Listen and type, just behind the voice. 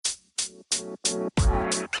Just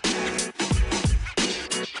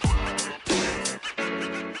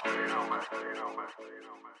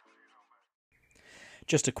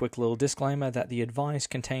a quick little disclaimer that the advice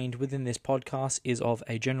contained within this podcast is of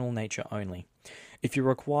a general nature only. If you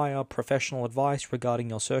require professional advice regarding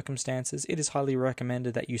your circumstances, it is highly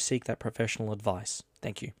recommended that you seek that professional advice.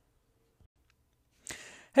 Thank you.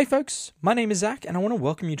 Hey folks, my name is Zach and I want to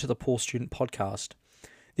welcome you to the Poor Student Podcast.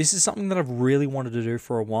 This is something that I've really wanted to do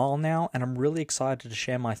for a while now, and I'm really excited to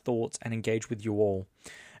share my thoughts and engage with you all.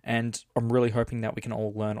 And I'm really hoping that we can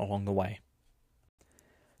all learn along the way.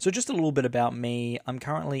 So just a little bit about me. I'm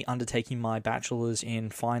currently undertaking my bachelor's in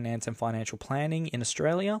finance and financial planning in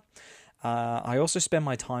Australia. I also spend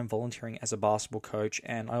my time volunteering as a basketball coach,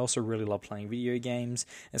 and I also really love playing video games.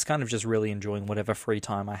 It's kind of just really enjoying whatever free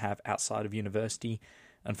time I have outside of university.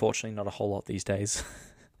 Unfortunately, not a whole lot these days.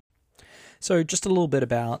 So just a little bit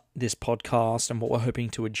about this podcast and what we're hoping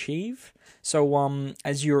to achieve. So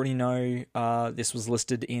as you already know, this was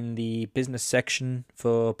listed in the business section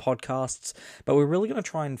for podcasts, but we're really going to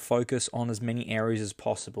try and focus on as many areas as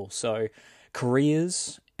possible. So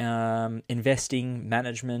careers, investing,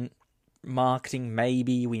 management, marketing,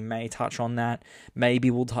 maybe we may touch on that. Maybe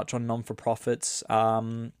we'll touch on non-for-profits.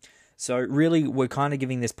 So really, we're kind of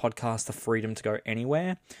giving this podcast the freedom to go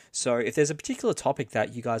anywhere. So if there's a particular topic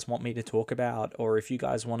that you guys want me to talk about, or if you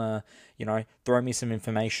guys want to, throw me some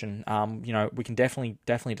information, we can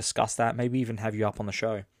definitely discuss that. Maybe even have you up on the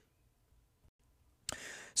show.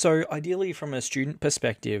 So ideally, from a student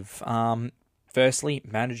perspective, firstly,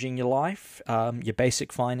 managing your life, your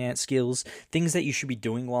basic finance skills, things that you should be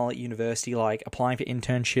doing while at university, like applying for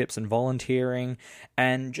internships and volunteering,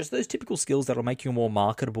 and just those typical skills that will make you more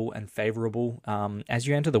marketable and favorable as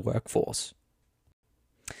you enter the workforce.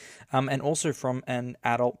 And also from an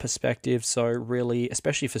adult perspective, so really,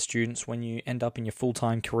 especially for students, when you end up in your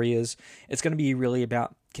full-time careers, it's going to be really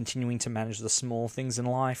about continuing to manage the small things in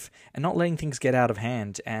life and not letting things get out of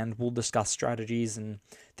hand. And we'll discuss strategies and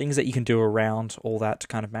things that you can do around all that to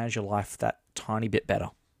kind of manage your life that tiny bit better.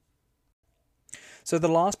 So the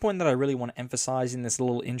last point that I really want to emphasize in this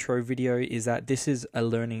little intro video is that this is a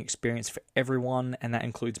learning experience for everyone, and that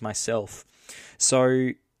includes myself.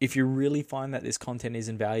 So if you really find that this content is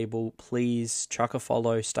invaluable, please chuck a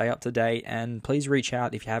follow, stay up to date, and please reach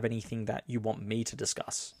out if you have anything that you want me to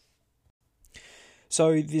discuss.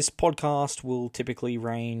 So this podcast will typically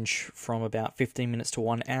range from about 15 minutes to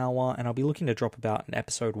 1 hour, and I'll be looking to drop about an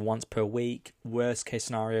episode once per week, worst case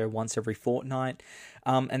scenario once every fortnight,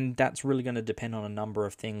 and that's really going to depend on a number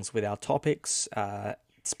of things with our topics,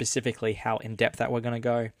 specifically how in-depth that we're going to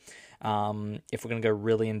go. If we're going to go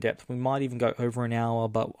really in-depth, we might even go over an hour,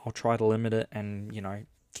 but I'll try to limit it and,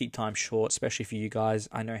 keep time short, especially for you guys.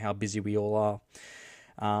 I know how busy we all are.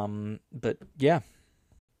 But yeah.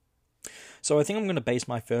 So I think I'm going to base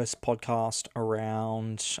my first podcast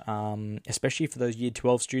around, especially for those Year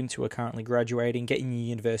 12 students who are currently graduating, getting your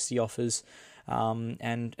university offers,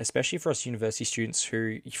 and especially for us university students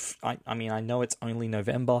who, I know it's only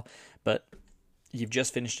November, but you've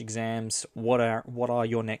just finished exams. What are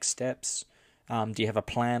your next steps? Do you have a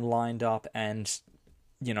plan lined up? And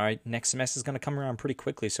next semester is going to come around pretty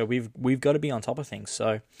quickly, so we've got to be on top of things.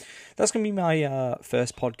 So that's going to be my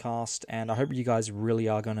first podcast, and I hope you guys really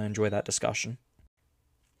are going to enjoy that discussion.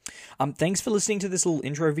 Thanks for listening to this little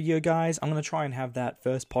intro video, guys. I'm going to try and have that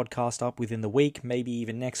first podcast up within the week, maybe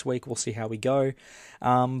even next week. We'll see how we go.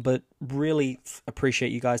 But really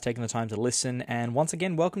appreciate you guys taking the time to listen. And once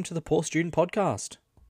again, welcome to the Poor Student Podcast.